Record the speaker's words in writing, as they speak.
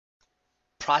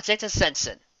Project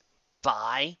Ascension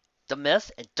by The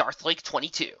Myth and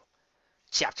Darthlink22.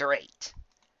 Chapter 8.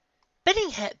 Being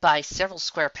hit by several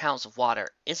square pounds of water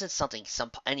isn't something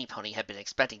any pony had been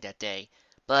expecting that day,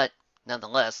 but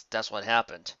nonetheless, that's what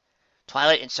happened.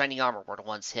 Twilight and Shining Armor were the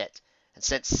ones hit, and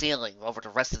sent sailing over the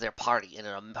rest of their party in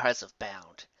an impressive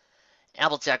bound.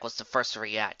 Applejack was the first to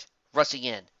react, rushing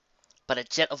in, but a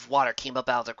jet of water came up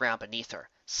out of the ground beneath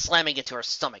her, slamming into her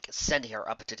stomach and sending her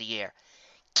up into the air.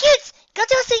 "Kids, go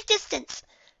to a safe distance,"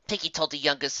 Pinky told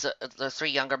the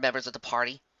three younger members of the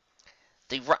party.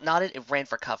 They nodded and ran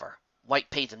for cover. White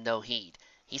paid them no heed.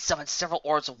 He summoned several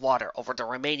orbs of water over the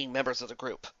remaining members of the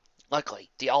group.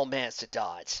 Luckily, they all managed to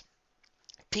dodge.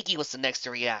 Pinky was the next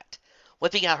to react,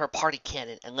 whipping out her party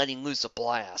cannon and letting loose a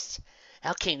blast.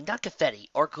 Out came not confetti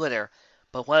or glitter,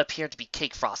 but what appeared to be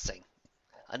cake frosting.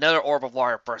 Another orb of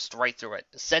water burst right through it,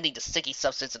 sending the sticky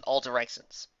substance in all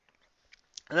directions.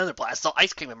 Another blast saw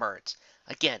ice cream emerge.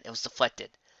 Again, it was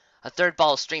deflected. A third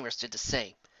ball of streamers did the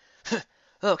same.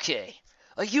 Okay,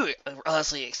 are you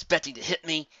honestly expecting to hit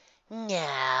me?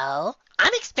 "No,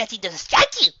 I'm expecting to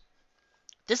distract you."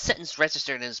 This sentence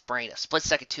registered in his brain a split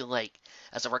second too late,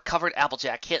 as a recovered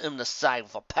Applejack hit him in the side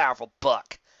with a powerful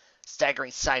buck.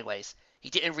 Staggering sideways, he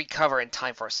didn't recover in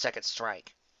time for a second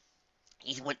strike.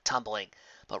 He went tumbling,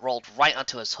 but rolled right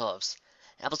onto his hooves.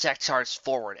 Applejack charged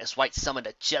forward as White summoned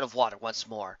a jet of water once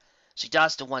more. She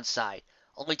dodged to one side,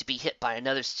 only to be hit by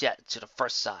another jet to the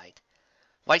first side.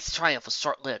 White's triumph was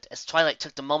short-lived as Twilight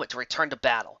took the moment to return to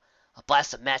battle. A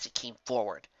blast of magic came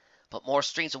forward, but more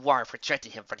streams of water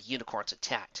protected him from the unicorn's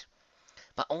attack.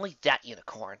 But only that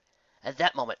unicorn. At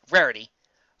that moment, Rarity,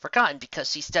 forgotten because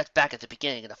she stepped back at the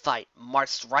beginning of the fight,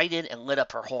 marched right in and lit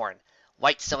up her horn.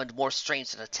 White summoned more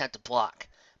streams in an attempt to block,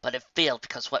 but it failed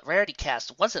because what Rarity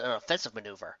cast wasn't an offensive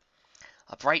maneuver.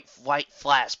 A bright white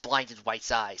flash blinded White's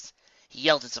eyes. He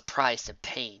yelled in surprise and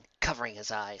pain, covering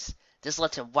his eyes. This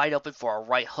left him wide open for a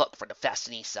right hook from the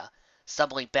fashionista.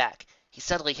 Stumbling back, he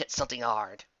suddenly hit something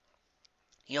hard.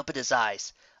 He opened his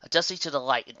eyes, adjusting to the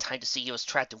light in time to see he was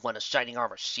trapped in one of Shining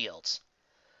Armor's shields.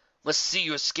 "Let's see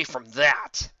you escape from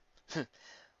that!"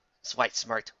 White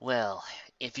smirked. "Well,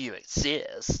 if you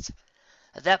exist."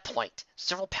 At that point,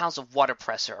 several pounds of water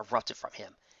pressure erupted from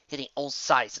him, hitting all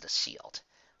sides of the shield.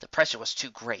 The pressure was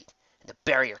too great, and the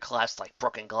barrier collapsed like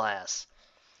broken glass.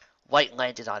 White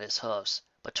landed on his hooves,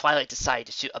 but Twilight decided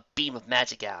to shoot a beam of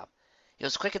magic at him. He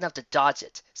was quick enough to dodge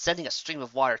it, sending a stream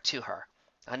of water to her.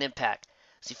 On impact,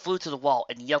 she flew to the wall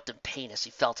and yelped in pain as she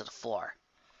fell to the floor.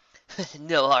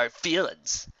 "No hard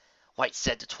feelings," White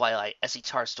said to Twilight as he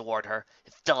charged toward her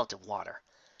and fell into water.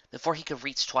 Before he could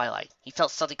reach Twilight, he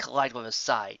felt something collide with his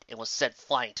side and was sent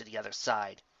flying to the other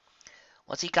side.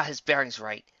 Once he got his bearings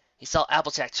right, he saw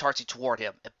Applejack charging toward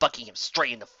him and bucking him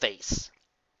straight in the face.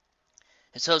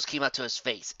 His hose came up to his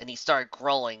face, and he started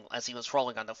growling as he was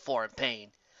rolling on the floor in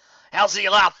pain. "How's he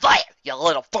allowed that, you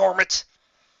little varmint?"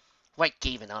 White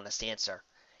gave an honest answer.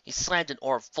 He slammed an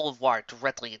orb full of water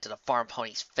directly into the farm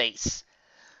pony's face.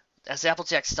 As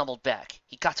Applejack stumbled back,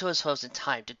 he got to his hooves in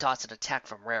time to dodge an attack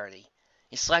from Rarity.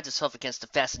 He slammed his hoof against the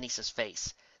fascinista's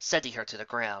face, sending her to the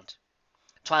ground.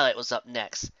 Twilight was up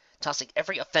next, tossing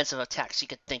every offensive attack she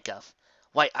could think of.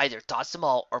 White either dodged them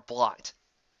all or blocked.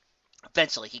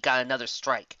 Eventually, he got another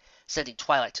strike, sending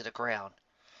Twilight to the ground.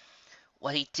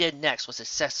 What he did next was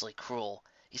excessively cruel.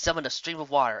 He summoned a stream of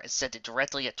water and sent it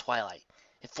directly at Twilight.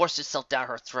 It forced itself down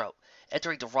her throat,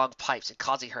 entering the wrong pipes and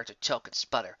causing her to choke and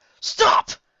sputter.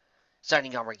 "Stop!"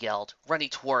 Shining Armor yelled, running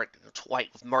toward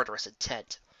White with murderous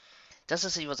intent. Just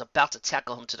as he was about to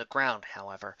tackle him to the ground,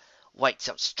 however, White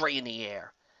jumped straight in the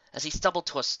air. As he stumbled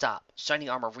to a stop, Shining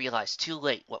Armor realized too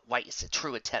late what White's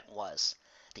true intent was.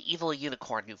 The evil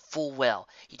unicorn knew full well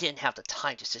he didn't have the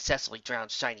time to successfully drown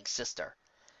Shining's sister.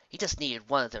 He just needed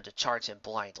one of them to charge him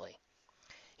blindly.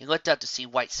 He looked up to see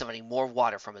White summoning more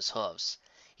water from his hooves.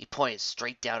 He pointed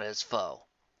straight down at his foe.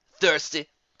 "Thirsty?"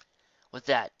 With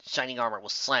that, Shining Armor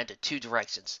was slammed in two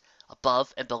directions,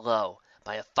 above and below,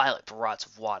 by a violent barrage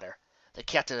of water. The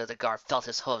captain of the guard felt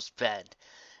his hooves bend,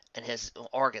 and his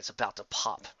organs about to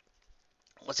pop.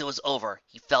 Once it was over,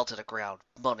 he fell to the ground,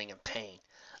 moaning in pain.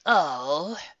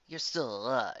 "Oh, you're still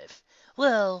alive.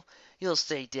 Well, you'll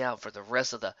stay down for the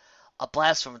rest of the—" A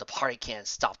blast from the party cannon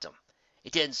stopped him.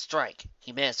 It didn't strike.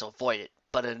 He managed to avoid it,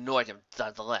 but it annoyed him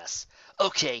nonetheless.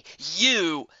 "Okay,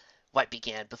 you—" White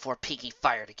began, before Pinky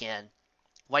fired again.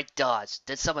 White dodged,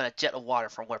 then summoned a jet of water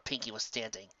from where Pinky was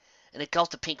standing, and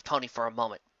engulfed the pink pony for a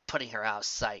moment, putting her out of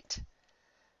sight.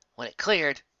 When it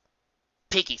cleared,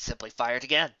 Pinky simply fired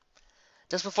again.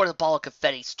 Just before the ball of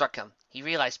confetti struck him, he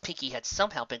realized Pinky had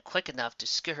somehow been quick enough to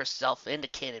skew herself in the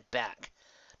cannon back.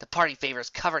 The party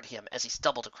favors covered him as he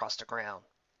stumbled across the ground.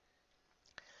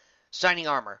 Shining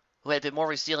Armor, who had been more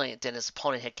resilient than his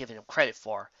opponent had given him credit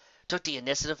for, took the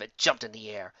initiative and jumped in the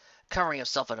air, covering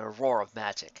himself in a roar of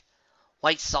magic.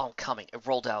 White saw him coming and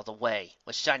rolled out of the way,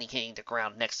 with Shining hitting the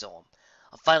ground next to him.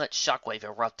 A violent shockwave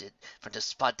erupted from the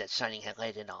spot that Shining had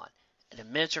landed on, and a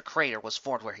miniature crater was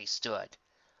formed where he stood.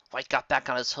 White got back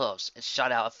on his hooves and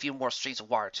shot out a few more streams of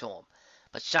water to him,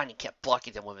 but Shining kept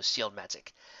blocking them with his shield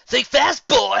magic. "Think fast,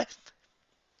 boy!"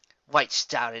 White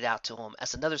shouted out to him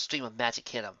as another stream of magic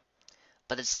hit him,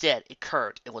 but instead it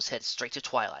curved and was headed straight to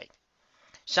Twilight.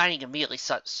 Shining immediately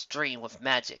saw it stream with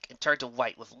magic and turned to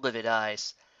White with livid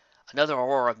eyes. Another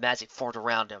aurora of magic formed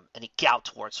around him, and he galloped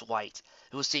towards White,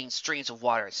 who was seeing streams of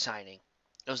water at Shining.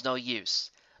 It was no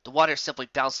use. The water simply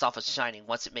bounced off of Shining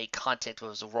once it made contact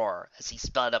with his aurora as he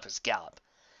sped up his gallop.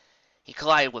 He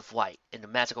collided with White, and the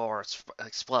magic aurora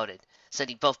exploded,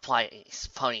 sending both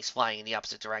ponies flying in the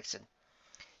opposite direction.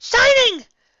 "Shining!"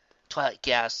 Twilight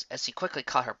gasped as she quickly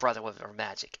caught her brother with her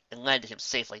magic and landed him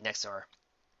safely next to her.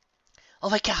 "Oh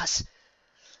my gosh!"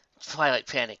 Twilight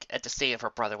panicked at the state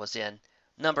her brother was in.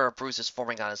 A number of bruises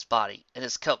forming on his body, and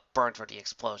his coat burned from the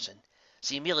explosion.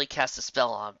 She immediately cast a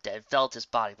spell on him that enveloped his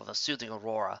body with a soothing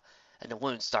aurora, and the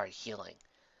wound started healing,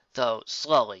 though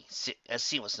slowly, as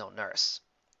she was no nurse.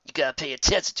 "You gotta pay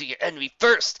attention to your enemy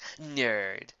first,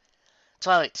 nerd!"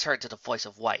 Twilight turned to the voice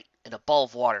of White, and a ball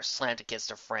of water slammed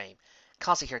against her frame,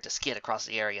 causing her to skid across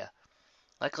the area.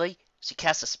 Luckily, she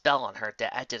cast a spell on her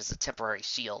that acted as a temporary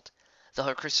shield, though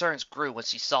her concerns grew when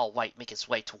she saw White make his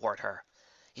way toward her.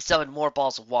 He summoned more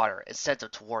balls of water and sent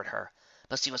them toward her,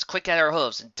 but she was quick at her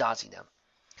hooves in dodging them.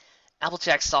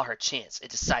 Applejack saw her chance and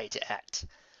decided to act.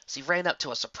 She ran up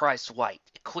to a surprised White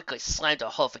and quickly slammed a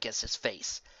hoof against his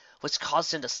face, which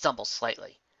caused him to stumble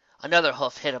slightly. Another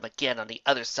hoof hit him again on the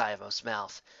other side of his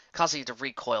mouth, causing him to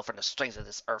recoil from the strength of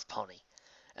this earth pony.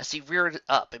 As he reared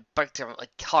up and bucked him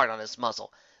hard on his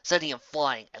muzzle, sending him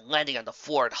flying and landing on the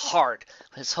floor hard,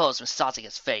 his hooves massaging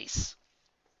his face.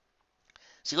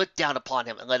 She looked down upon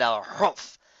him and let out a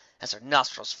humph as her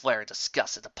nostrils flared in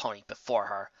disgust at the pony before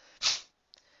her.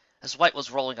 As White was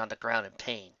rolling on the ground in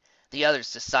pain, the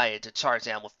others decided to charge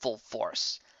down with full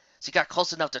force. She got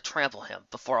close enough to trample him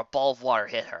before a ball of water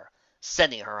hit her,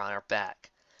 sending her on her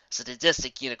back.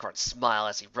 Sadistic Unicorn smiled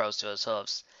as he rose to his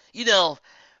hooves. "You know,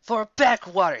 for a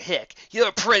backwater hick,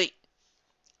 you're pretty—"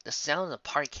 The sound of the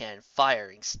party cannon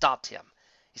firing stopped him.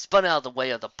 He spun out of the way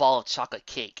of the ball of chocolate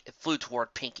cake and flew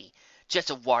toward Pinkie,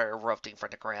 jets of water erupting from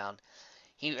the ground.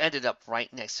 He ended up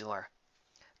right next to her.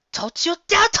 "Don't you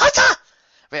dare touch her!"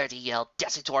 Rarity yelled,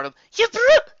 dashing toward him. "You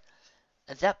brute!"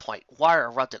 At that point, water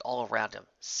erupted all around him,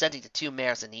 sending the two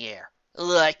mares in the air.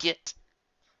 "Like it?"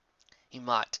 he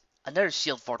mocked. Another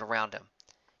shield formed around him.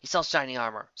 He saw Shining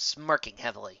Armor, smirking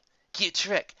heavily. "Cute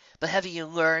trick, but haven't you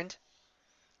learned?"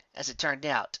 As it turned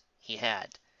out, he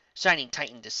had. Shining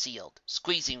tightened the shield,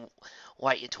 squeezing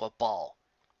White into a ball.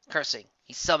 Cursing,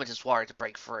 he summoned his water to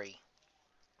break free.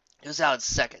 It was out in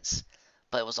seconds,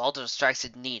 but it was all the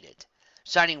distraction needed.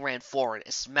 Shining ran forward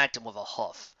and smacked him with a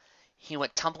hoof. He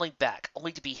went tumbling back,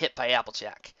 only to be hit by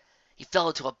Applejack. He fell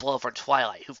into a blow from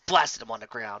Twilight, who blasted him on the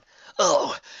ground.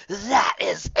 "Oh, that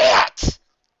is it!"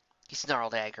 he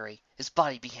snarled angrily. His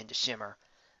body began to shimmer.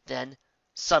 Then,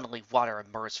 suddenly, water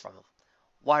emerged from him.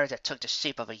 Water that took the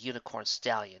shape of a unicorn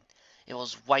stallion. It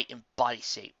was white in body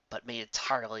shape, but made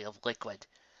entirely of liquid.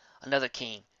 Another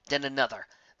came, then another.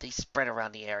 They spread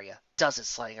around the area, dozens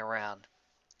sliding around.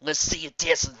 "Let's see you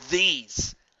dance with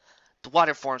these!" The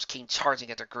water forms came charging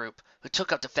at the group, who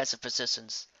took up defensive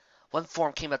positions. One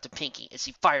form came up to Pinkie, and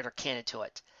she fired her cannon to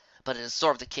it, but it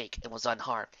absorbed the cake and was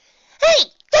unharmed.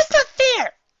 "Hey, that's not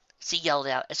fair!" she yelled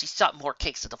out as she shot more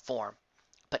cakes at the form,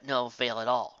 but no avail at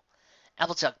all.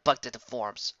 Applejack bucked at the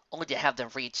forms, only to have them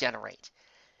regenerate,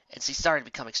 and she started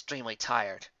to become extremely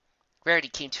tired. Rarity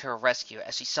came to her rescue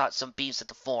as she shot some beams at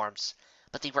the forms,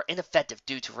 but they were ineffective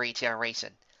due to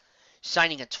regeneration.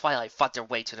 Shining and Twilight fought their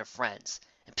way to their friends,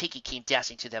 and Pinkie came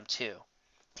dashing to them too.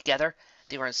 Together,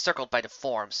 they were encircled by the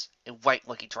forms, and White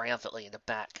looking triumphantly in the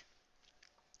back.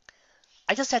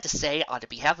 I just have to say, on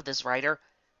behalf of this writer,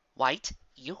 White,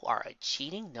 you are a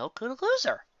cheating, no-good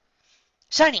loser.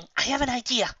 "Shining, I have an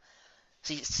idea,"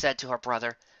 she said to her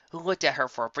brother, who looked at her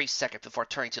for a brief second before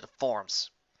turning to the forms.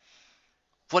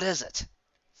 "What is it?"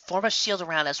 "Form a shield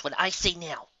around us when I say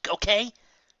now, okay?"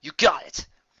 "You got it!"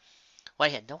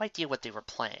 White had no idea what they were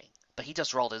playing, but he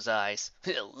just rolled his eyes.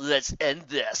 "Let's end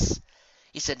this,"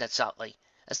 he said nonchalantly,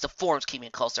 as the forms came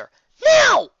in closer.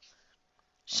 "Now!"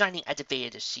 Shining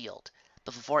activated his shield,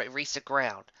 but before it reached the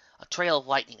ground, a trail of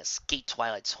lightning escaped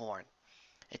Twilight's horn.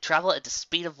 It traveled at the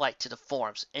speed of light to the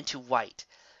forms and to White,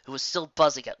 who was still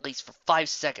buzzing at least for 5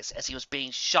 seconds as he was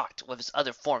being shocked with his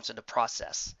other forms in the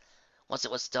process. Once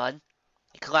it was done,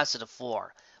 he collapsed to the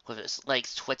floor, with his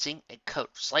legs twitching and coat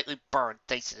slightly burned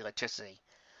thanks to the electricity.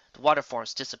 The water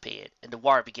forms dissipated, and the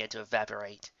water began to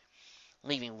evaporate,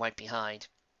 leaving White behind.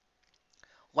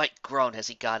 White groaned as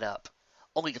he got up,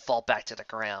 only to fall back to the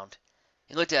ground.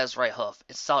 He looked at his right hoof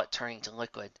and saw it turning to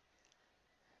liquid.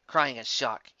 Crying in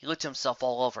shock, he looked himself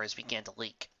all over as he began to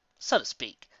leak, so to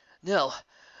speak. No,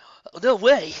 no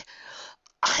way!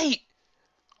 I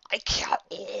can't.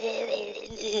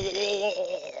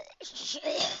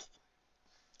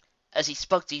 As he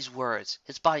spoke these words,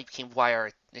 his body became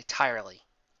wired entirely,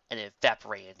 and it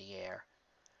evaporated in the air.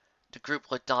 The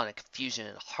group looked on in confusion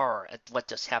and horror at what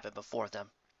just happened before them.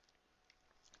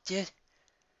 Did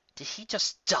he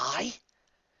just die?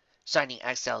 Shining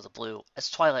asked out of the blue, as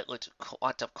Twilight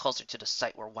walked up closer to the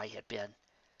site where White had been.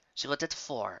 She looked at the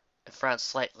floor and frowned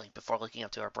slightly before looking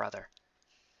up to her brother.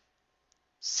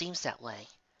 Seems that way.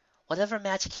 Whatever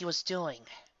magic he was doing,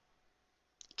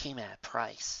 it came at a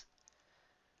price,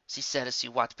 she said as she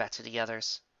walked back to the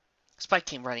others. Spike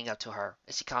came running up to her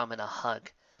as she caught him in a hug.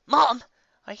 Mom,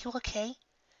 are you okay?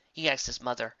 He asked his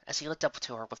mother as he looked up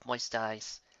to her with moist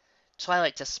eyes.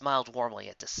 Twilight just smiled warmly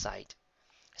at this sight,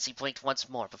 as he blinked once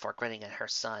more before grinning at her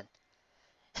son.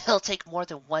 It'll take more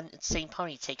than one insane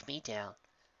pony to take me down.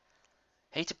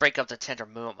 Hate to break up the tender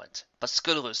moment, but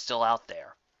Scootaloo's still out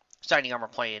there, Shining Armor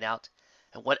pointed out,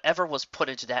 and whatever was put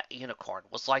into that unicorn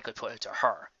was likely put into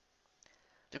her.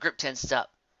 The group tensed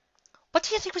up. What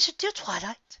do you think we should do,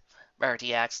 Twilight?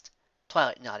 Rarity asked.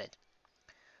 Twilight nodded.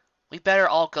 We better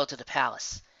all go to the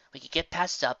palace. We can get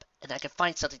patched up, and I can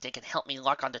find something that can help me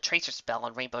lock on the tracer spell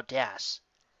on Rainbow Dash.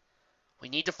 We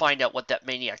need to find out what that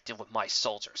maniac did with my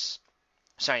soldiers,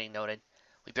 Shining noted.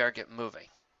 We better get moving.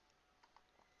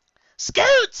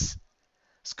 Scoots!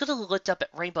 Scootaloo looked up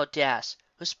at Rainbow Dash,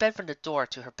 who sped from the door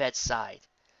to her bedside.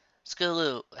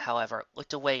 Scootaloo, however,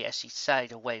 looked away as she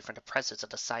shied away from the presence of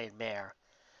the Cyan mare.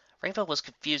 Rainbow was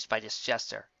confused by this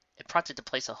gesture, and prompted to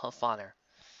place a hoof on her.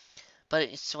 But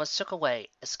it was shook away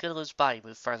as Scootaloo's body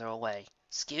moved further away.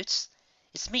 Scoots?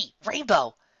 It's me,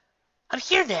 Rainbow! I'm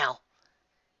here now!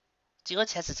 She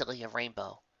looked hesitantly at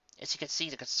Rainbow, and she could see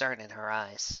the concern in her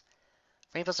eyes.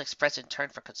 Rainbow's expression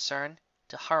turned from concern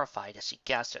to horrified as she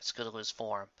gasped at Scootaloo's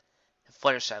form, and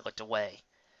Fluttershy looked away.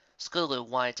 Scootaloo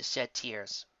wanted to shed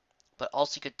tears, but all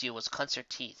she could do was clench her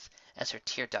teeth as her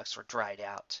tear ducts were dried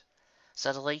out.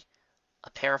 Suddenly,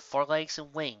 a pair of forelegs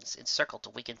and wings encircled the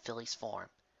weakened filly's form.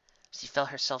 She felt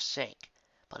herself shake,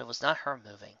 but it was not her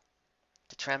moving.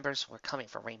 The tremors were coming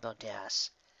from Rainbow Dash,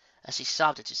 as she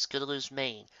sobbed into Scootaloo's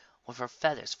mane with her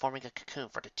feathers forming a cocoon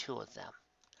for the two of them.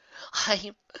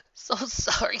 I'm so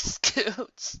sorry,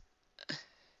 Scoots,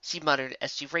 she muttered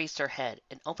as she raised her head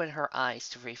and opened her eyes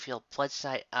to reveal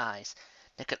bloodshot eyes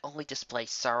that could only display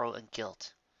sorrow and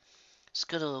guilt.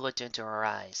 Scootaloo looked into her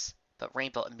eyes, but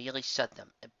Rainbow immediately shut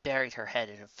them and buried her head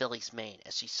in her filly's mane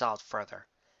as she sobbed further.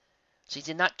 She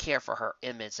did not care for her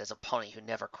image as a pony who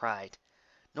never cried,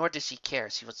 nor did she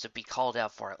care she was to be called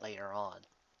out for it later on.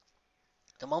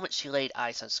 The moment she laid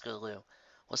eyes on Scootaloo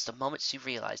was the moment she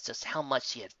realized just how much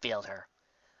she had failed her.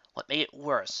 What made it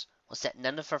worse was that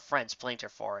none of her friends blamed her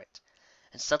for it,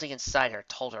 and something inside her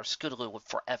told her Scootaloo would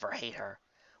forever hate her.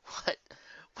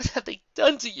 What have they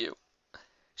done to you?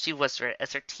 She whispered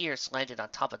as her tears landed on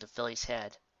top of the filly's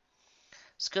head.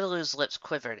 Scootaloo's lips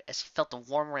quivered as he felt the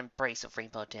warm embrace of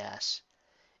Rainbow Dash.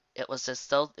 It was as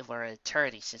though it were an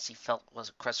eternity since he felt was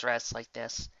a caress like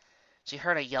this. She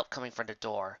heard a yelp coming from the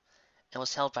door, and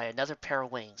was held by another pair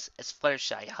of wings as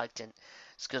Fluttershy hugged in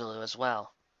Scootaloo as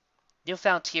well.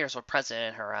 Newfound tears were present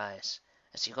in her eyes,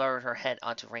 as she lowered her head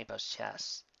onto Rainbow's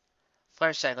chest.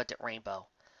 Fluttershy looked at Rainbow,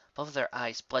 both of their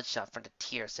eyes bloodshot from the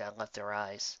tears that had left their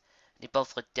eyes, and they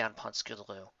both looked down upon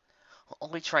Scootaloo, who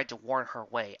only tried to warn her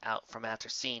way out from after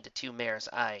seeing the two mares'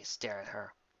 eyes stare at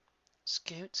her.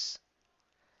 Scoots?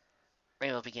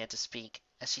 Rainbow began to speak,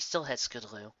 as she still had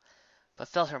Scootaloo, but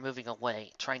felt her moving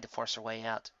away, trying to force her way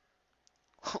out.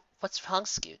 What's wrong,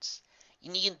 Scoots?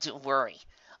 You needn't to worry.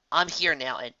 I'm here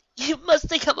now, and you must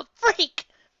think I'm a freak!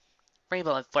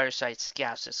 Rainbow and Fluttershy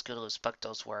gasped as Scootaloo spoke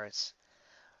those words.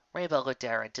 Rainbow looked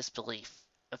at her in disbelief,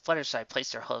 and Fluttershy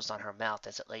placed her hooves on her mouth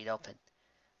as it laid open.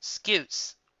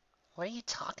 Scoots, what are you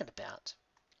talking about?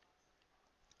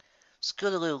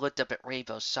 Scootaloo looked up at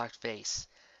Rainbow's shocked face,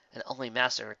 and only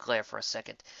mastered her glare for a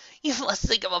second. You must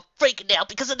think I'm a freak now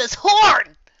because of this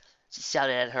horn! She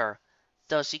shouted at her,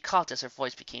 though she coughed as her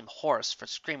voice became hoarse for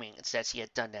screaming as she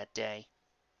had done that day.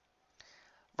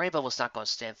 Rainbow was not going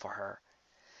to stand for her.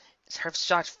 Her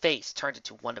shocked face turned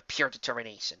into one of pure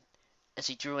determination. as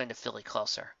he drew in the filly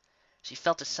closer. She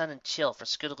felt a sudden chill for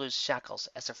Scootaloo's shackles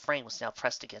as her frame was now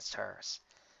pressed against hers.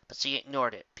 But she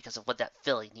ignored it because of what that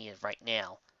filly needed right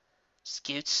now.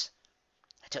 Scoots,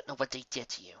 I don't know what they did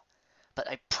to you, but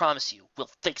I promise you we'll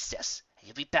fix this, and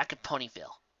you'll be back in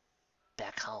Ponyville.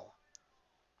 Back home.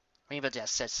 Rainbow Dash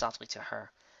said softly to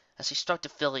her, as she stroked the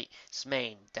filly's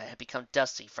mane that had become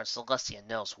dusty from Celestia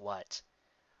knows what.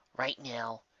 Right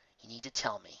now, you need to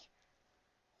tell me,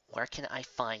 where can I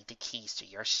find the keys to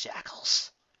your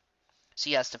shackles?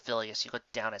 She asked the filly as she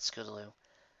looked down at Scootaloo.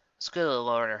 Scootaloo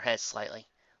lowered her head slightly.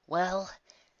 Well,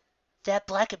 that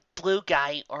black and blue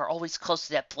guy are always close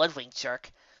to that Bloodwing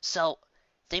jerk, so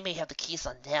they may have the keys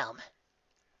on them.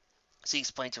 She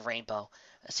explained to Rainbow,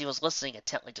 as he was listening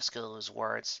intently to Scootaloo's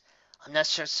words. I'm not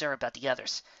sure about the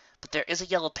others, but there is a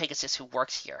yellow Pegasus who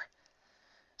works here.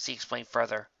 She explained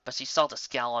further, but she saw the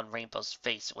scowl on Rainbow's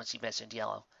face when she mentioned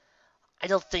Yellow. I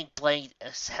don't think Blade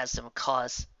has them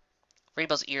cause.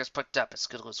 Rainbow's ears pricked up at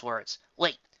Scootaloo's words.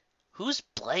 Wait, who's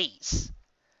Blaze?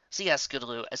 She asked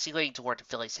Scootaloo as he leaned toward the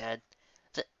filly's head.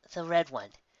 The red one.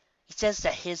 He says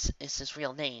that his is his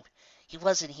real name. He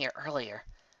wasn't here earlier.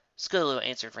 Scootaloo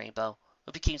answered Rainbow,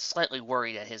 who became slightly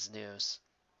worried at his news.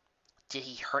 Did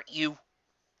he hurt you?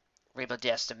 Rainbow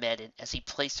Dash demanded as he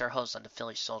placed her hose on the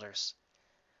filly's shoulders.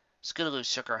 Scootaloo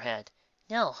shook her head.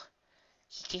 No,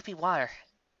 he gave me water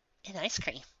and ice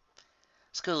cream.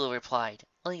 Scootaloo replied,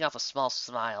 letting off a small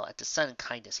smile at the sudden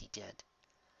kindness he did.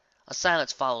 A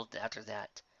silence followed after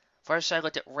that. Fluttershy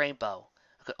looked at Rainbow,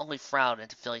 who could only frown at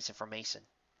the filly's information.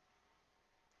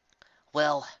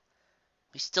 Well,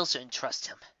 we still shouldn't trust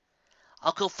him.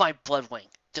 I'll go find Bloodwing,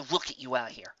 then we'll get you out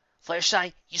here.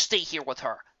 Fluttershy, you stay here with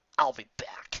her. I'll be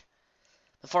back.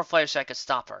 Before Fluttershy could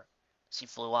stop her, she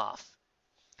flew off.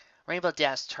 Rainbow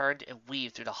Dash turned and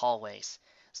weaved through the hallways,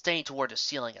 staying toward the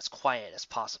ceiling as quiet as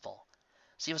possible.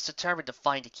 She was determined to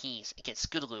find the keys and get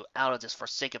Scootaloo out of this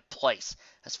forsaken place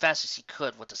as fast as she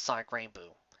could with the sonic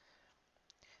rainbow.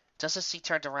 Just as she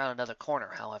turned around another corner,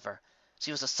 however,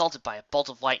 she was assaulted by a bolt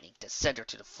of lightning that sent her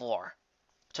to the floor.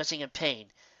 Twitching in pain,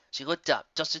 she looked up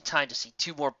just in time to see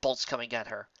two more bolts coming at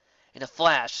her. In a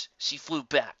flash, she flew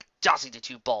back, dodging the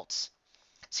two bolts.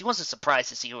 She wasn't surprised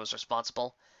to see who was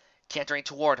responsible. Cantering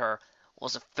toward her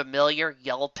was a familiar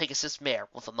yellow Pegasus mare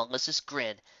with a malicious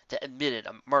grin that emitted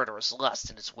a murderous lust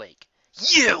in its wake.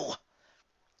 You!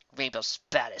 Rainbow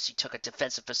spat as she took a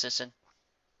defensive position.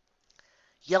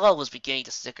 Yellow was beginning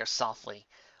to snicker softly,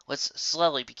 which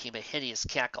slowly became a hideous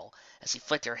cackle as she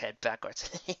flicked her head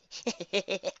backwards.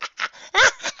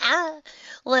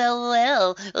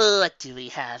 Well, what do we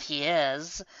have here?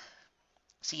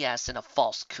 She asked in a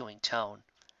false cooing tone.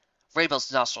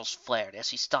 Rainbow's nostrils flared as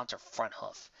she stomped her front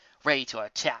hoof, ready to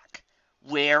attack.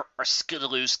 Where are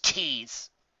Scootaloo's keys?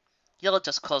 Yellow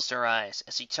just closed her eyes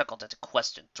as she chuckled at the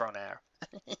question thrown at her.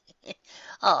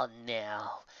 Oh, no.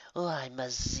 Why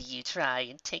must you try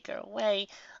and take her away?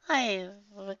 I've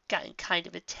gotten kind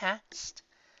of attached.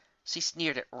 She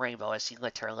sneered at Rainbow as she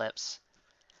licked her lips.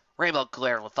 Rainbow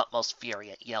glared with utmost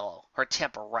fury at Yellow, her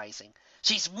temper rising.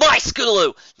 She's my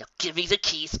Scootaloo! Now give me the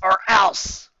keys or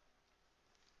else!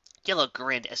 Yellow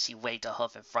grinned as she waved a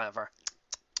hoof in front of her.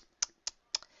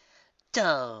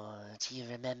 Don't you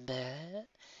remember?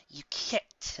 You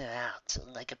kicked her out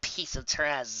like a piece of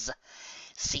trash.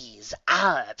 She's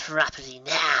our property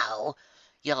now,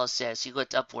 Yellow said as she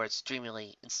looked upwards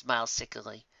dreamily and smiled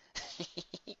sickly.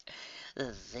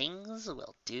 The things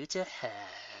we'll do to her.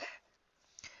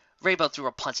 Rainbow threw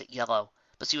a punch at Yellow,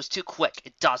 but she was too quick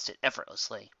and dodged it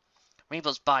effortlessly.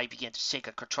 Rainbow's body began to shake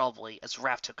uncontrollably as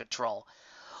Raph took control.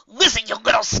 Listen, you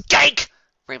little skank!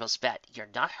 Rainbow spat. You're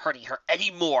not hurting her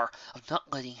any more. I'm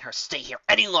not letting her stay here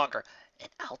any longer, and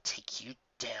I'll take you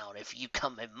down if you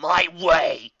come in my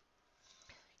way.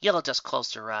 Yellow just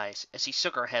closed her eyes as she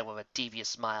shook her head with a devious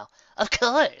smile. Of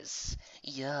course,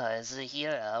 you're the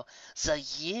hero, so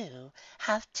you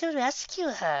have to rescue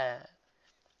her,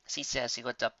 she said as she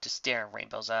looked up to stare in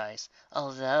Rainbow's eyes.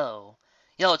 Although,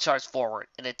 Yellow charged forward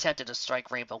and attempted to strike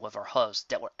Rainbow with her hooves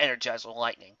that were energized with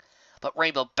lightning, but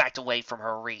Rainbow backed away from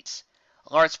her reach.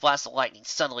 A large blast of lightning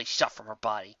suddenly shot from her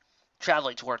body,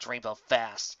 traveling towards Rainbow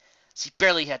fast. She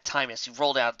barely had time as she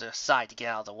rolled out to the side to get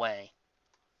out of the way.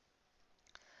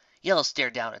 Yellow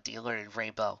stared down at the alerted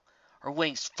Rainbow. Her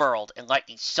wings furled and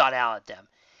lightning shot out at them,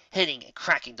 hitting and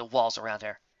cracking the walls around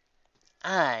her.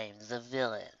 I'm the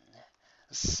villain,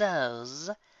 so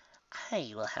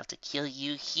I will have to kill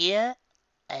you here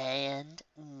and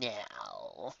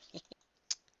now.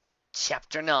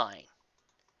 Chapter 9.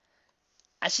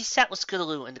 As she sat with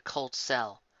Scootaloo in the cold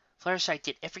cell, Fluttershy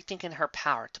did everything in her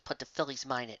power to put the filly's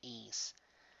mind at ease.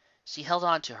 She held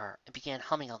on to her and began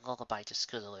humming a lullaby to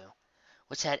Scootaloo,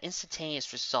 which had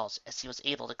instantaneous results as she was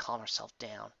able to calm herself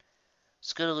down.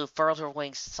 Scootaloo furled her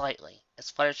wings slightly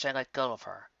as Fluttershy let go of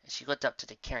her, and she looked up to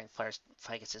the caring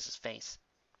Pegasus's face.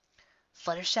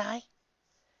 "Fluttershy?"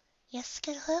 Yes,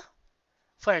 Scootaloo?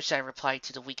 Fluttershy replied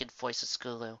to the weakened voice of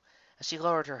Scootaloo, as she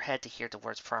lowered her head to hear the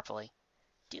words properly.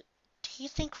 Do you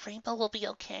think Rainbow will be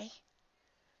okay?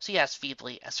 She asked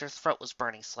feebly, as her throat was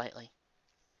burning slightly.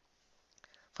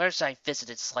 Fluttershy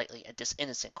visited slightly at this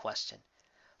innocent question,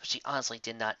 for she honestly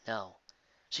did not know.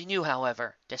 She knew,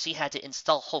 however, that she had to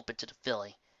instill hope into the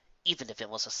filly, even if it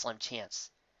was a slim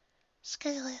chance.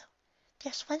 Scootaloo,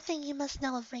 there's one thing you must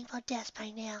know of Rainbow Dash by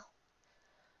now.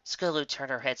 Scootaloo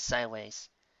turned her head sideways,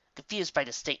 confused by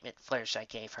the statement Fluttershy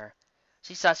gave her.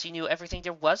 She thought she knew everything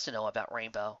there was to know about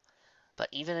Rainbow, but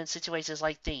even in situations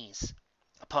like these,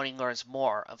 a pony learns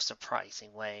more of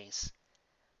surprising ways.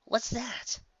 What's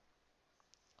that?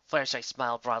 Fluttershy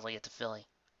smiled broadly at the filly.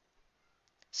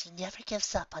 She never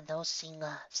gives up on those she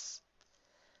loves.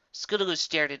 Scootaloo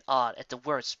stared in awe at the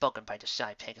words spoken by the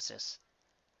shy Pegasus.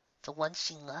 The one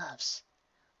she loves.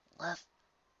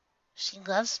 She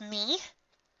loves me?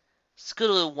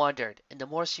 Scootaloo wondered, and the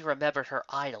more she remembered her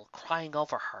idol crying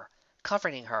over her,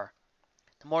 comforting her,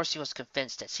 the more she was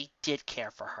convinced that she did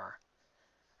care for her.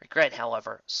 Regret,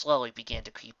 however, slowly began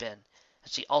to creep in,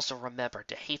 and she also remembered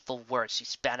the hateful words she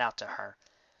spat out to her.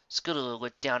 Scootaloo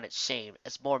looked down in shame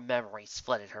as more memories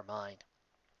flooded her mind.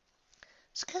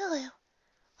 Scootaloo,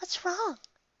 what's wrong?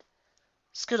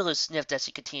 Scootaloo sniffed as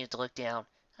she continued to look down.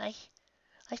 I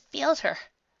failed her.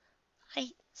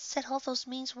 I said all those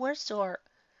mean words to her.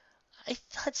 I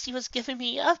thought she was giving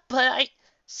me up, but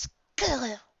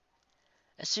Scootaloo!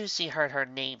 As soon as she heard her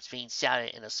names being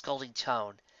shouted in a scolding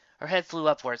tone, her head flew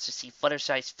upwards to see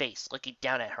Fluttershy's face looking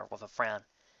down at her with a frown.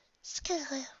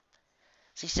 Scootaloo,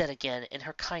 she said again in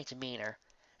her kind demeanor,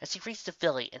 as she reached the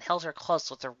filly and held her close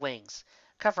with her wings,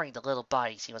 covering the little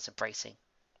body she was embracing.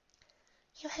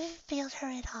 You haven't failed her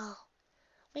at all.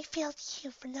 We failed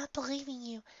you for not believing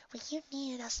you when you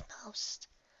needed us most.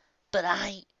 But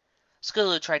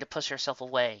Scootaloo tried to push herself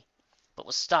away, but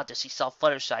was stopped as she saw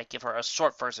Fluttershy give her a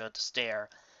short version of the stare,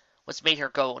 which made her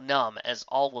go numb as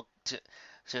all will to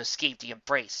escape the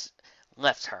embrace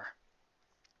left her.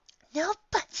 No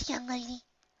buts, young lady,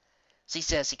 she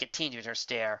said as she continued her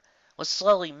stare, which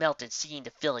slowly melted, seeing the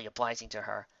filly obliging to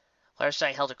her.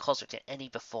 Fluttershy held her closer than any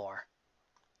before.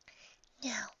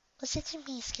 Now, listen to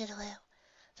me, Scootaloo.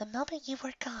 The moment you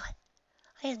were gone,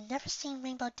 I had never seen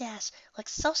Rainbow Dash look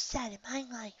so sad in my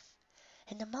life.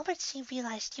 And the moment she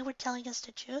realized you were telling us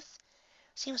the truth,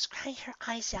 she was crying her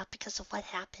eyes out because of what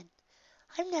happened.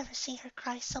 I've never seen her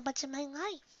cry so much in my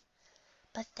life.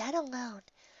 But that alone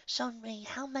showed me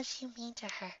how much you mean to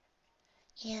her,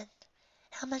 and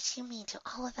how much you mean to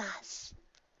all of us.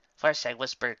 Fluttershy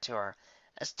whispered to her,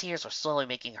 as tears were slowly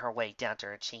making her way down to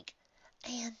her cheek.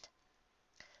 And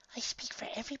I speak for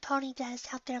every pony that is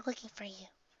out there looking for you.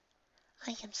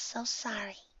 I am so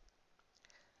sorry.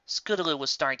 Scootaloo was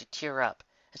starting to tear up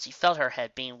as she felt her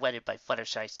head being wetted by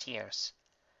Fluttershy's tears.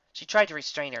 She tried to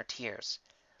restrain her tears,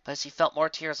 but as she felt more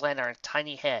tears land on her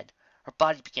tiny head, her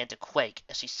body began to quake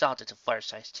as she sobbed into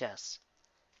Fluttershy's chest.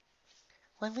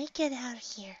 When we get out of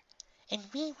here, and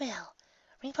we will,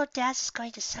 Rainbow Dash is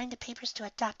going to sign the papers to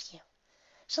adopt you.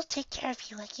 She'll take care of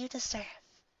you like you deserve.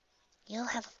 You'll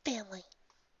have a family.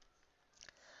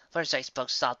 Fluttershy spoke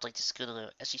softly to Scootaloo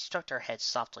as she stroked her head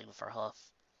softly with her hoof.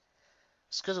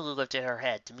 Scootaloo lifted her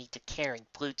head to meet the caring,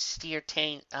 blue,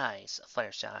 tear-stained eyes of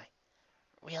Fluttershy.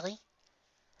 Really?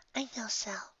 I know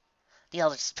so, the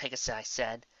eldest Pegasus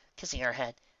said, kissing her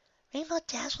head. Rainbow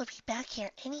Dash will be back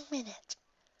here any minute.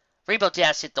 Rainbow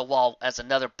Dash hit the wall as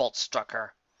another bolt struck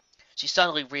her. She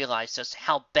suddenly realized just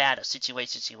how bad a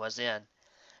situation she was in.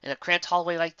 In a cramped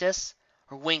hallway like this,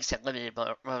 her wings had limited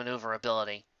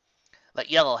maneuverability. But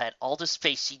Yellow had all the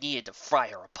space she needed to fry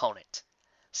her opponent.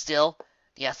 Still,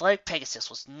 the athletic Pegasus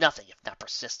was nothing if not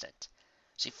persistent.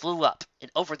 She flew up and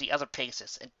over the other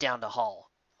Pegasus and down the hall.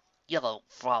 Yellow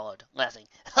followed, laughing.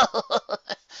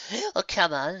 Oh,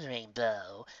 come on,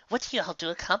 Rainbow. What do you hope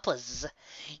to accomplish?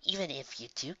 Even if you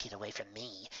do get away from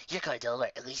me, you're going to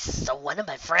alert at least one of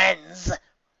my friends.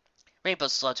 Rainbow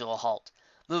slowed to a halt,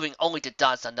 moving only to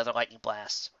dodge another lightning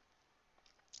blast.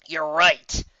 You're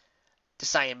right, the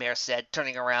Cyan Mare said,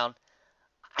 turning around.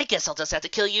 I guess I'll just have to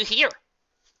kill you here.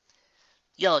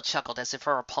 Yellow chuckled as if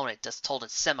her opponent just told a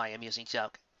semi-amusing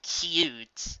joke.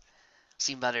 Cute,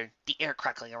 she muttered, the air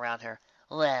crackling around her.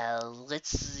 Well, let's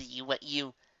see what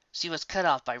you... She was cut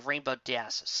off by Rainbow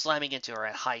Dash, slamming into her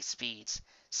at high speeds,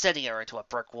 sending her into a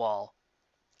brick wall.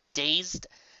 Dazed,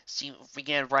 she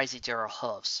began rising to her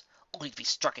hoofs, only to be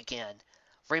struck again.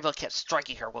 Rainbow kept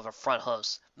striking her with her front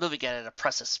hooves, moving at an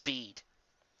impressive speed.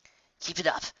 Keep it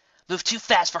up. Move too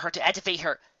fast for her to activate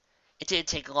her. It didn't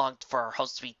take long for her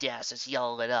host to be dashed as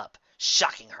Yellow lit up,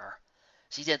 shocking her.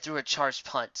 She then threw a charged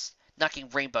punch, knocking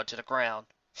Rainbow to the ground.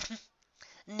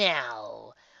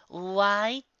 Now,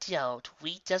 why don't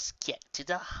we just get to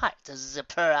the heart of the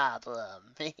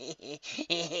problem?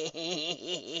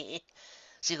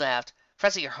 She laughed,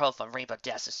 pressing her hoof on Rainbow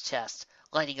Dash's chest,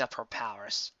 lighting up her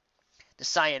powers. The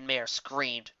cyan mare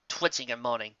screamed, twitching and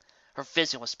moaning. Her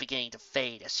vision was beginning to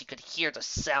fade as she could hear the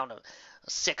sound of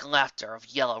sick laughter of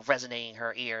Yellow resonating in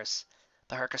her ears.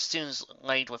 But her costumes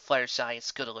laid with Fluttershy and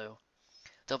Scootaloo,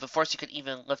 though before she could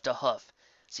even lift a hoof,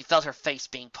 she felt her face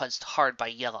being punched hard by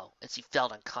Yellow, and she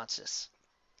fell unconscious.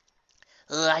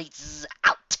 Lights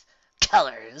out,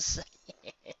 colors!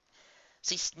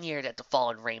 She sneered at the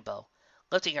fallen Rainbow,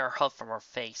 lifting her hoof from her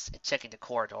face and checking the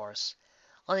corridors.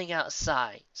 Letting out a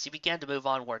sigh, she began to move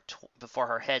onward before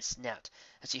her head snapped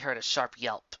as she heard a sharp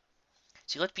yelp.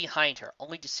 She looked behind her,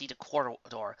 only to see the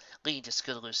corridor leading to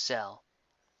Scootaloo's cell.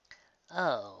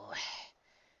 Oh,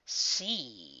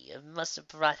 she must have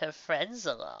brought her friends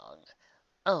along.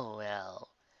 Oh well.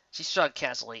 She shrugged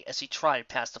casually as she trotted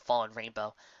past the fallen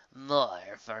Rainbow.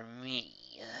 More for me.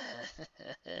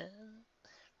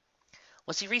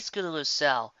 When she reached Scootaloo's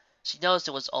cell, she noticed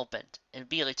it was opened, and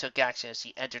immediately took action as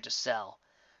she entered the cell.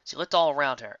 She looked all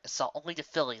around her and saw only the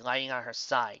filly lying on her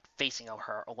side, facing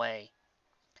her away.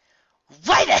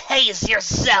 Why the hey is your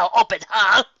cell open,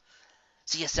 huh?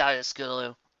 She shouted at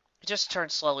Scootaloo. He just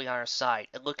turned slowly on her side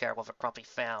and looked at her with a grumpy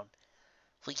frown.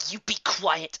 Will you be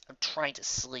quiet? I'm trying to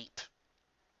sleep.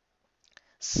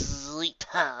 Sleep,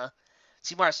 huh?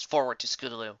 She marched forward to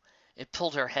Scootaloo and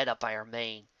pulled her head up by her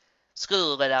mane.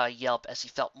 Scootaloo let out a yelp as she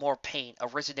felt more pain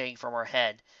originating from her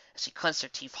head as she clenched her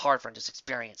teeth hard from this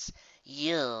experience.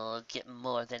 You'll get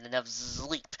more than enough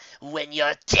sleep when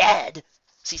you're dead,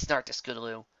 she snarked at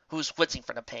Scootaloo, who was wincing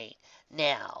from the pain.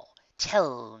 Now,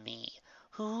 tell me,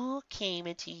 who came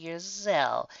into your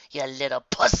cell, you little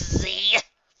pussy?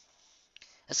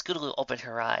 As Scootaloo opened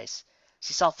her eyes,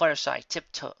 she saw Fluttershy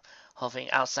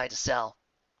tiptoeing outside the cell.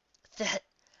 That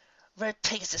Red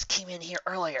Pegasus came in here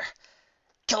earlier.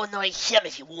 Go annoy him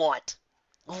if you want.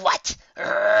 What?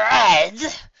 Red?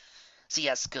 She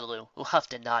asked Scootaloo, who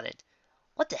huffed and nodded.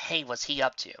 What the hey was he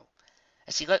up to?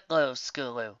 As she let go of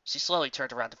Scootaloo, she slowly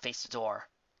turned around to face the door.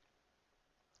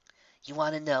 You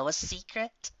want to know a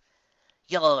secret?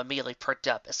 Yellow immediately perked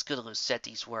up as Scootaloo said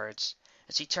these words,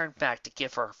 and she turned back to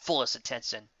give her fullest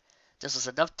attention. This was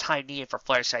enough time needed for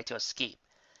Fluttershy to escape,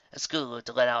 and Scootaloo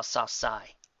to let out a soft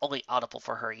sigh, only audible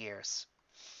for her ears.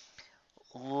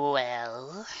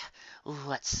 Well,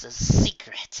 what's the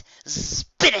secret?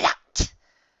 Spit it out!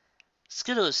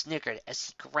 Scootaloo snickered as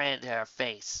he grinned at her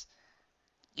face.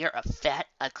 You're a fat,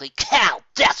 ugly cow,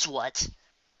 that's what!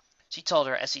 She told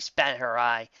her as she spat in her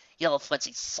eye, Yellow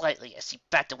flinching slightly as she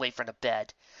backed away from the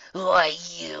bed. Why,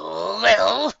 you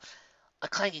little... A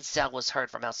clanging sound was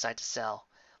heard from outside the cell,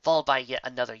 followed by yet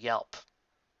another yelp.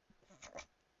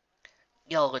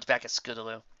 Yellow looked back at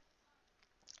Scootaloo,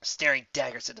 staring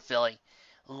daggers at the filly.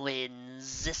 When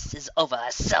this is over,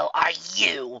 so are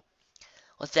you!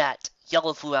 With that,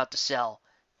 Yellow flew out the cell,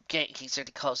 getting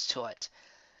certain close to it.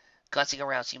 Glancing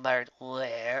around, she muttered,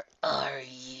 Where are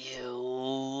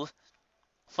you?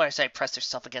 Fluttershy pressed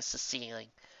herself against the ceiling,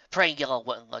 praying Yellow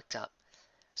wouldn't look up.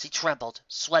 She trembled,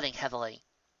 sweating heavily.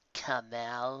 Come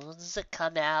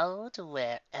out,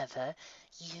 wherever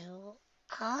you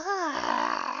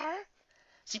are.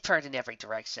 She peered in every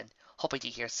direction, hoping to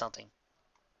hear something.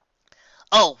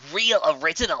 Oh, real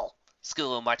original!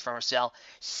 Scootaloo marched from her cell.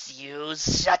 You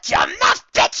shut your mouth,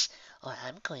 bitch! Or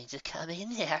I'm going to come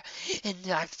in there and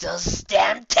knock those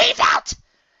damn teeth out!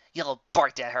 Yellow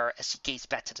barked at her as she gazed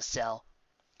back to the cell.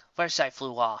 Fluttershy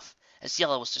flew off, as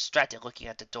Yellow was distracted looking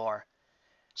at the door.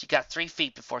 She got 3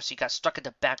 feet before she got struck in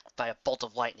the back by a bolt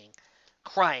of lightning.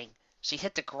 Crying, she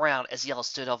hit the ground as Yellow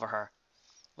stood over her.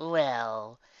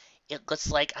 Well, it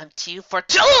looks like I'm due for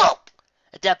two!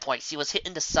 At that point, she was hit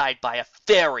in the side by a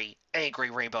very angry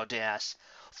Rainbow Dash.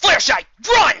 Fluttershy,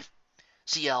 run!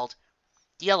 She yelled.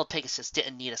 The yellow Pegasus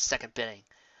didn't need a second bidding.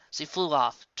 She flew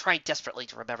off, trying desperately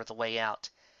to remember the way out.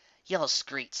 Yellow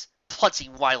screeched,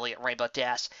 punching wildly at Rainbow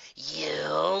Dash.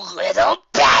 You little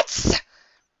bats!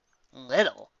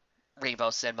 Little,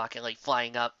 Rainbow said mockingly,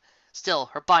 flying up. Still,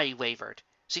 her body wavered.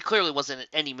 She clearly wasn't in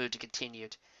any mood to continue.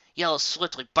 Yellow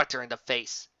swiftly bucked her in the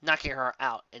face, knocking her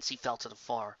out, and she fell to the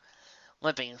floor,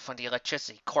 limping from the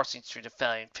electricity coursing through the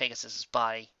failing Pegasus's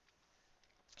body.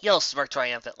 Yellow smirked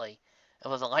triumphantly, and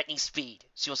with a lightning speed,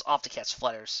 she was off to catch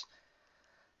Flutters.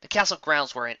 The castle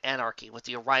grounds were in anarchy with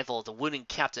the arrival of the wounded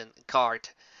captain guard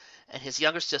and his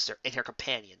younger sister and her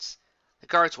companions. The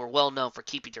guards were well known for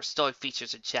keeping their stoic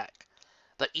features in check,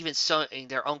 but even so,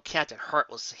 their own captain,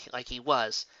 heartless like he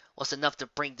was enough to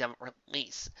bring them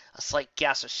release. A slight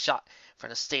gasp of shock from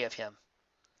the state of him.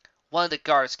 One of the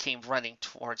guards came running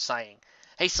towards Shining,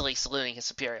 hastily saluting his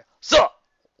superior. "Sir,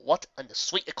 what in the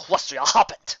sweet equestria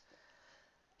happened?"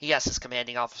 he asked his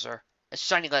commanding officer, as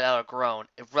Shining let out a groan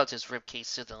and rubbed his ribcage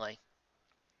soothingly.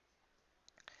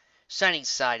 Shining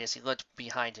sighed as he looked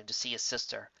behind him to see his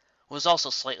sister, who was also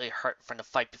slightly hurt from the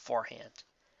fight beforehand.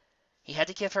 He had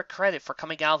to give her credit for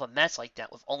coming out of a match like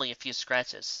that with only a few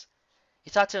scratches. He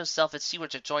thought to himself if she were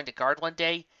to join the guard one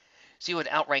day, she would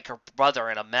outrank her brother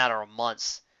in a matter of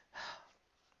months.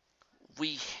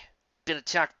 "We've been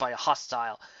attacked by a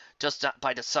hostile just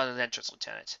by the southern entrance,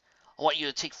 Lieutenant. I want you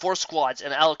to take 4 squads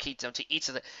and allocate them to each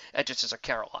of the entrances of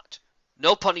Carolot.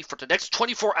 No punny for the next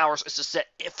 24 hours is to set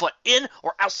foot in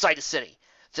or outside the city.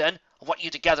 Then I want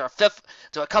you to gather a 5th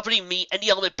to accompany me and the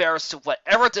element bearers to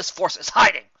whatever this force is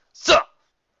hiding. Sir!"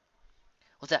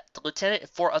 With that, the lieutenant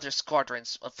and 4 other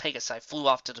squadrons of Pegasi flew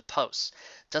off to the posts,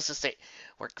 just as they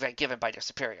were given by their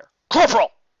superior.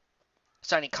 "Corporal!"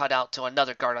 Shining called out to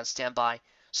another guard on standby.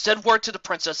 "Send word to the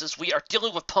princesses we are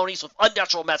dealing with ponies with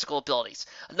unnatural magical abilities.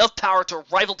 Enough power to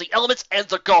rival the elements and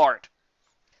the guard."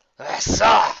 "Yes,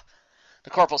 sir!" The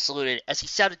corporal saluted as he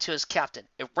shouted to his captain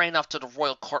and ran off to the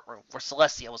royal courtroom where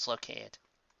Celestia was located.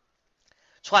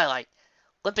 Twilight,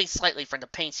 limping slightly from the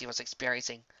pain she was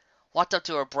experiencing, walked up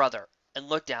to her brother and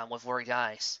looked down with worried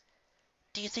eyes.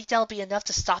 "Do you think that'll be enough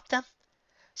to stop them?"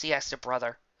 she asked her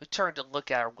brother, who turned to look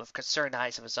at her with concerned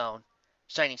eyes of his own.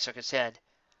 Shining shook his head.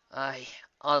 "I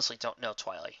honestly don't know,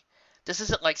 Twilight. This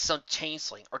isn't like some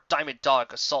changeling or diamond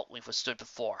dog assault we've withstood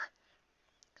before.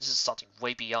 This is something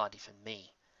way beyond even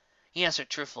me," he answered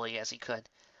truthfully as he could.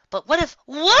 "But what if—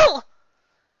 Whoa!"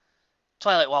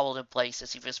 Twilight wobbled in place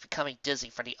as he was becoming dizzy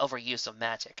from the overuse of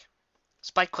magic.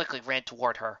 Spike quickly ran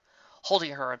toward her,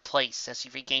 holding her in place as she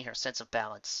regained her sense of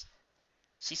balance.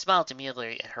 She smiled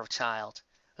immediately at her child,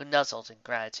 who nuzzled in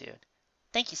gratitude.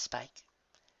 "Thank you, Spike."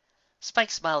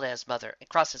 Spike smiled at his mother and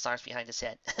crossed his arms behind his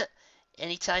head.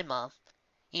 "Anytime, Mom,"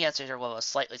 he answered her with a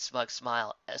slightly smug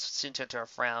smile, as soon turned to a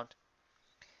frown.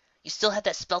 "You still have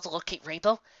that spell to locate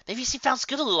Rainbow? Maybe she found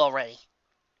Scootaloo already."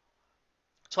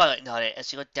 Twilight nodded as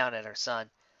she looked down at her son.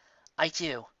 "I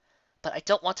do, but I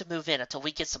don't want to move in until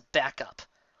we get some backup.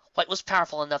 White was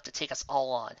powerful enough to take us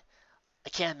all on. I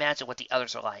can't imagine what the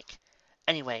others are like.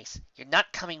 Anyways, you're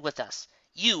not coming with us.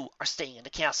 You are staying in the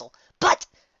castle. But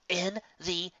in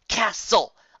the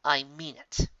castle! I mean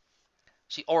it,"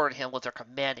 she ordered him with her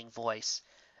commanding voice,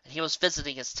 and he was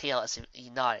visiting his tail as he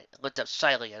nodded and looked up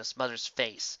shyly at his mother's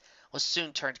face, was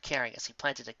soon turned caring as he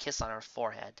planted a kiss on her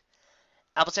forehead.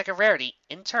 Applejack and Rarity,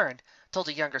 in turn, told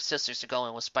the younger sisters to go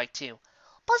in with Spike too.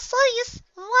 "But please,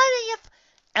 why do you—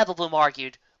 Apple Bloom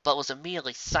argued, but was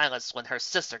immediately silenced when her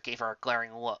sister gave her a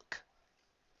glaring look.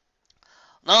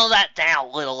 "None of that now,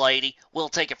 little lady. We'll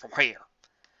take it from here,"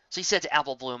 she said to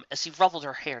Apple Bloom as she ruffled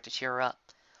her hair to cheer her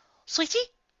up. "Sweetie,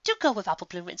 do go with Apple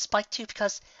Bloom and Spike too,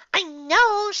 because I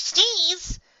know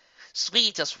she's—"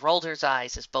 Sweetie just rolled her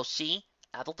eyes as both she,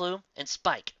 Apple Bloom, and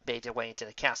Spike made their way into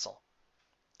the castle.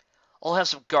 "I'll have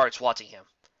some guards watching him,"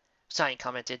 Shining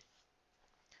commented.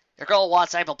 "You're gonna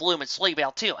watch Apple Bloom and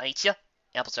Sleebell too, ain't you?"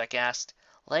 Applejack asked.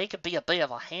 "They could be a bit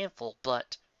of a handful,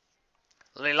 but—"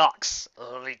 "Relax,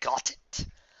 we got it,"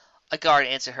 a guard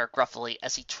answered her gruffly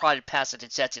as he trotted past the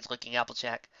dejected-looking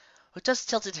Applejack, who just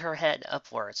tilted her head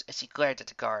upwards as she glared at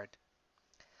the guard.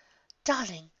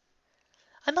 "Darling,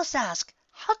 I must ask,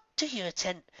 how do you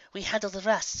intend we handle the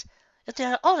rest, if they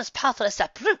are all as powerful as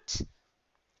that brute?"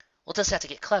 "We'll just have to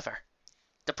get clever."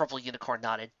 The purple unicorn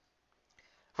nodded.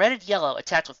 "Red and yellow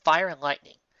attacked with fire and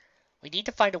lightning. We need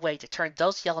to find a way to turn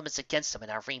those elements against them in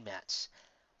our rematch.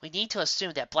 We need to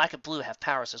assume that black and blue have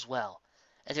powers as well,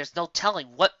 and there's no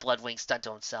telling what Bloodwing's done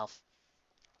to himself."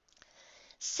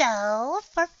 "So,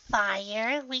 for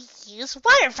fire, we use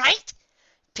water, right?"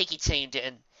 Pinky chimed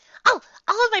in. "Oh,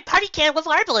 I'll have my party can with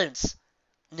water balloons."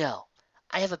 "No,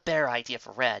 I have a better idea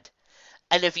for red.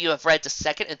 And if you have read the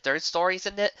second and third stories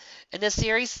in this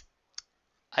series,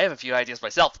 I have a few ideas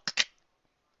myself."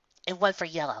 "And one for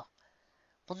yellow.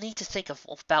 We'll need to think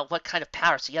about what kind of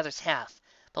powers the others have,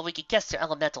 but we could guess they're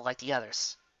elemental like the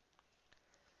others."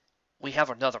 "We have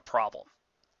another problem,"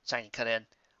 Shiny cut in.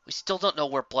 "We still don't know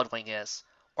where Bloodwing is,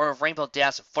 or if Rainbow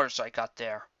Dash and Fluttershy got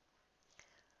there."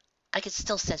 "I can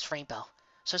still sense Rainbow,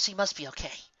 so she must be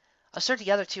okay. I'll send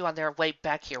the other two on their way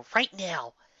back here right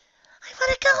now." "I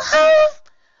want to go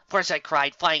home!" Fluttershy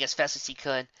cried, flying as fast as she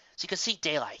could. She could see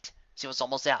daylight. She was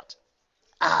almost out.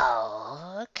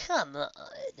 Oh, come on.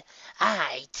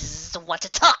 I just want to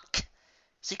talk.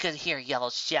 She could hear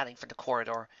Yellow shouting from the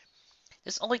corridor.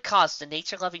 This only caused the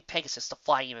nature-loving Pegasus to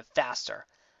fly even faster.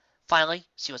 Finally,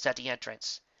 she was at the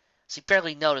entrance. She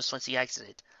barely noticed when she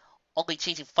exited, only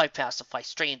changing flight paths to fly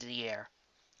straight into the air.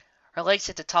 Her legs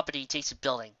hit the top of the adjacent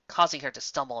building, causing her to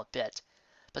stumble a bit,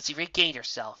 but she regained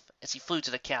herself, and she flew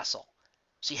to the castle.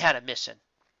 She had a mission.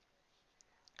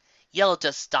 Yellow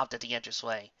just stopped at the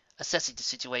entranceway, assessing the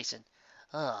situation.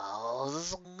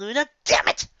 Oh, Luna, damn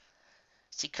it!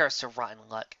 She cursed her rotten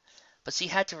luck, but she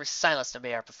had to silence the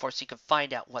mayor before she could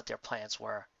find out what their plans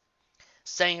were.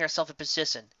 Setting herself in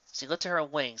position, she lifted her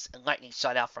wings and lightning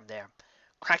shot out from them,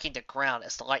 cracking the ground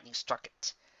as the lightning struck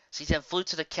it. She then flew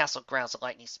to the castle grounds at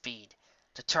lightning speed,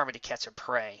 determined to catch her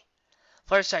prey.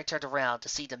 Fluttershy turned around to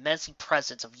see the menacing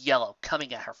presence of Yellow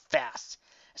coming at her fast,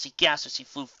 and she gasped as she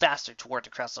flew faster toward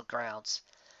the castle grounds.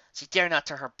 She dared not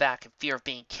turn her back in fear of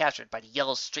being captured by the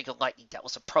yellow streak of lightning that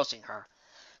was approaching her.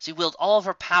 She wheeled all of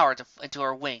her power into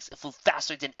her wings and flew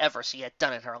faster than ever she had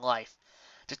done in her life,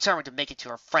 determined to make it to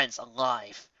her friends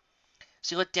alive.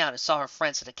 She looked down and saw her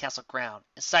friends at the castle ground,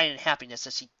 and sighed in happiness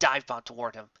as she dive bombed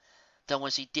toward him. Then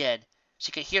when she did,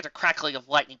 she could hear the crackling of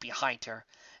lightning behind her,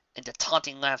 and the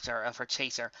taunting laughter of her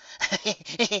chaser.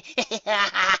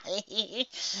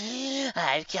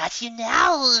 I've got you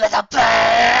now, little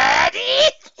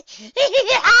birdie!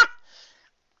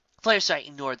 Fluttershy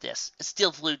ignored this, and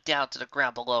still flew down to the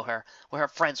ground below her, where her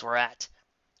friends were at.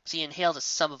 She inhaled a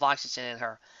sum of oxygen in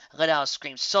her, and let out a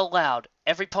scream so loud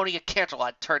every pony at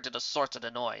Canterlot turned to the source of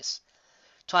the noise.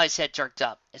 Twilight's head jerked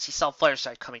up, and she saw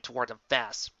Fluttershy coming toward them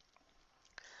fast.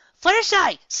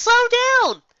 Fluttershy, slow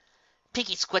down!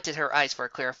 Pinkie squinted her eyes for a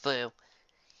clear view.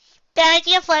 Bad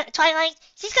idea, Twilight.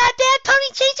 She's got a bad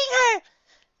pony chasing her!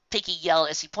 Pinkie yelled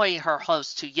as he pointed her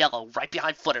hose to Yellow right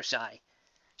behind Fluttershy.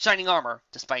 Shining Armor,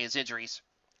 despite his injuries,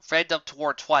 fled up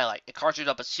toward Twilight and conjured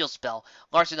up a shield spell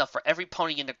large enough for every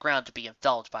pony in the ground to be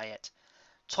enveloped by it.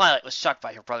 Twilight was shocked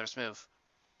by her brother's move.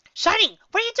 Shining,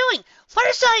 what are you doing?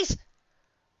 Fluttershy's!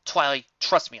 Twilight,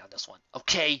 trust me on this one,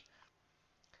 okay?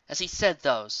 As he said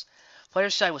those,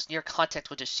 Fluttershy was near contact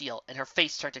with the shield, and her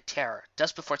face turned to terror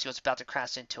just before she was about to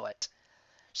crash into it.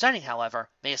 Shining, however,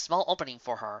 made a small opening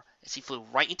for her, and she flew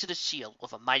right into the shield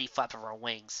with a mighty flap of her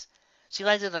wings. She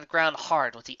landed on the ground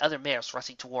hard with the other mares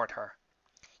rushing toward her.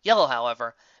 Yellow,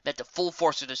 however, met the full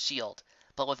force of the shield,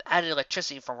 but with added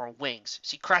electricity from her wings,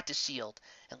 she cracked the shield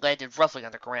and landed roughly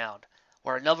on the ground,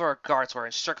 where a number of guards were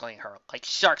encircling her like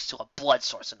sharks to a blood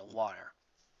source in the water.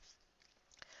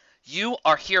 You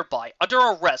are hereby under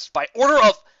arrest by order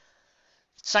of...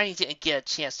 Shining didn't get a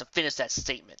chance to finish that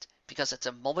statement, because at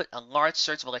the moment a large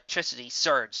surge of electricity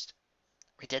surged.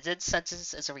 Redundant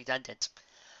sentence is redundant.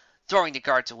 Throwing the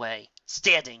guards away.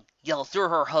 Standing, Yellow threw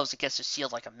her hose against the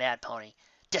shield like a mad pony,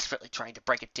 desperately trying to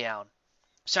break it down.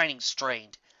 Shining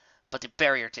strained, but the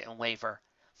barrier didn't waver.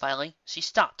 Finally, she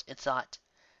stopped and thought.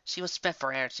 She was spent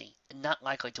for energy, and not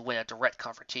likely to win a direct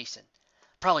confrontation.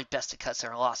 Probably best to cut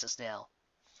her losses now.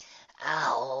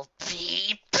 I'll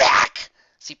be back,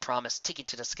 she promised, taking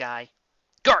to the sky.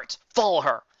 Guards, follow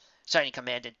her, Shining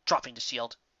commanded, dropping the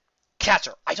shield. Catch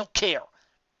her, I don't care.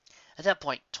 At that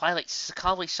point, Twilight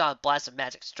calmly shot a blast of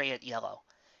magic straight at Yellow.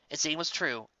 Its aim was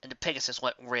true, and the Pegasus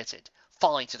went rigid,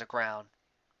 falling to the ground.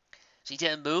 She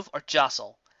didn't move or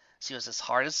jostle. She was as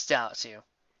hard as a statue.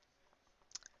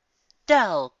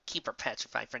 That'll keep her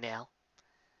petrified for now,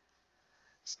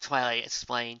 Twilight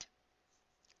explained.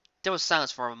 There was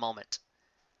silence for a moment.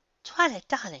 Twilight,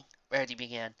 darling, Rarity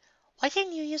began. why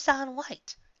didn't you use that on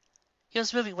White? He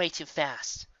was moving way too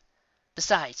fast.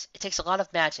 Besides, it takes a lot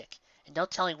of magic, and no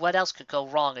telling what else could go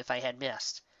wrong if I had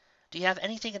missed. Do you have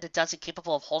anything in the dozen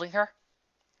capable of holding her?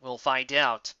 We'll find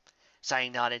out.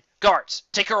 Shining nodded. Guards,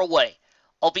 take her away.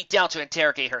 I'll be down to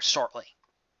interrogate her shortly.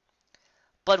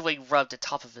 Bloodwing rubbed the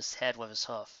top of his head with his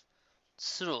hoof.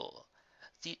 True.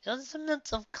 The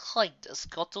element of kindness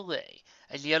got away,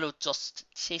 and Yellow just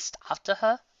chased after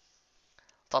her?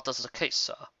 That is the case,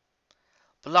 sir.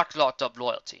 Black locked up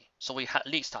loyalty, so we at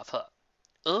least have her.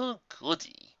 Oh,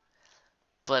 goody,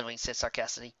 Bloodwing said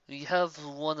sarcastically. We have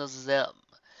one of them.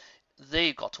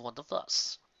 They got one of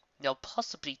us. Now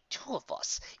possibly two of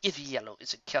us, if Yellow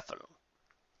isn't careful.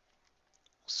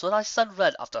 Should I send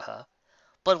Red after her?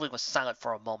 Bloodwing was silent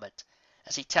for a moment,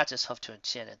 as he tapped his hoof to his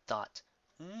chin and thought.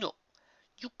 No,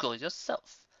 you go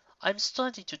yourself. I'm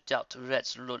starting to doubt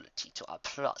Red's loyalty to our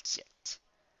project.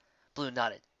 Blue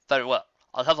nodded. Very well,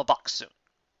 I'll have her back soon.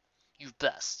 You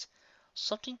best.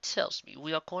 Something tells me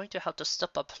we are going to have to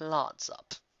step our plans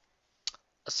up.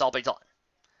 Shall be done.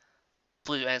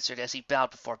 Blue answered as he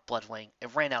bowed before Bloodwing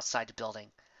and ran outside the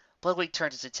building. Bloodwing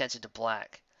turned his attention to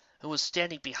Black, who was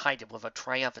standing behind him with a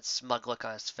triumphant, smug look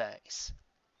on his face.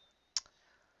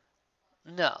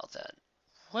 Now then,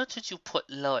 where did you put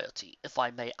loyalty, if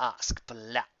I may ask,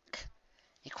 Black?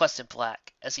 He questioned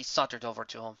Black as he sauntered over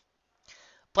to him.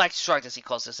 Black shrugged as he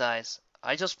closed his eyes.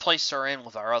 I just placed her in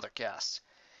with our other guest,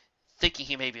 thinking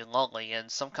he may be lonely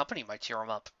and some company might cheer him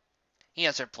up. He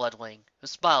answered Bloodwing, who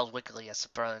smiled wickedly as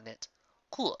subordinate.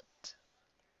 Good,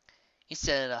 he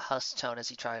said in a hushed tone as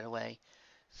he trotted away.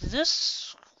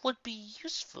 This would be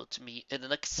useful to me in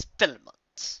an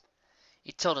experiment,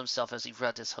 he told himself as he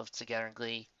rubbed his hoofs together in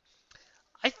glee.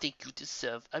 I think you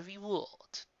deserve a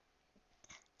reward.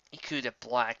 He cooed at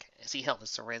Black as he held the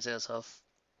syringe in his hoof.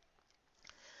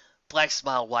 Black's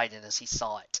smile widened as he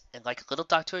saw it, and like a little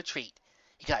dog to a treat,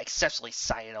 he got exceptionally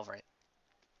excited over it.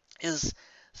 Is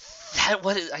that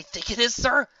what I think it is,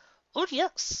 sir? Oh,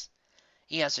 yes,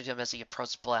 he answered him as he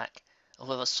approached Black, and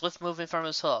with a swift movement from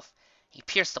his hoof, he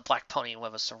pierced the black pony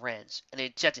with a syringe, and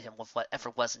injected him with whatever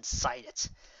was inside it.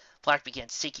 Black began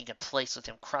sinking in place with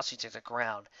him crouching to the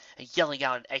ground and yelling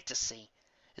out in ecstasy.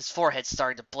 His forehead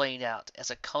started to bleed out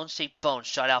as a cone-shaped bone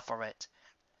shot out from it.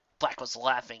 Black was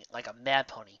laughing like a mad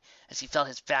pony as he felt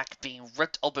his back being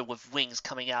ripped open with wings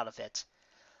coming out of it.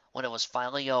 When it was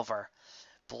finally over,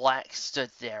 Black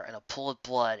stood there in a pool of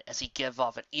blood as he gave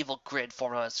off an evil grin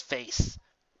forming on his face.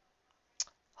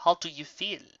 How do you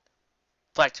feel?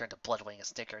 Black turned to Bloodwing and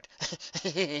snickered.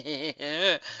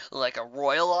 Like a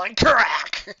royal on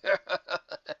crack!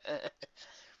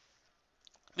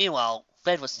 Meanwhile,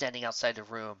 Red was standing outside the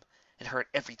room and heard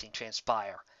everything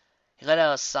transpire. He let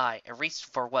out a sigh and reached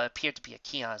for what appeared to be a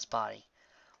key on his body.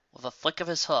 With a flick of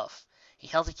his hoof, he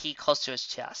held the key close to his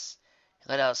chest. He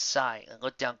let out a sigh and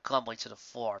looked down glumly to the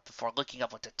floor before looking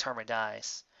up with determined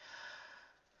eyes.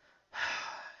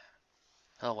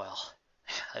 Oh well,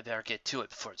 I better get to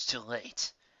it before it's too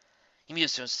late. He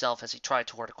mused to himself as he trotted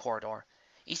toward the corridor.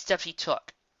 Each step he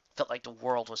took felt like the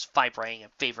world was vibrating in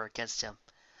favor against him.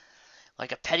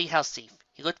 Like a petty house thief,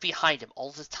 he looked behind him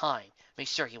all the time to make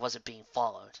sure he wasn't being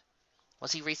followed.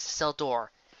 Once he reached the cell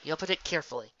door, he opened it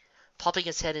carefully, popping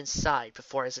his head inside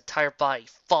before his entire body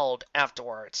followed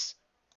afterwards.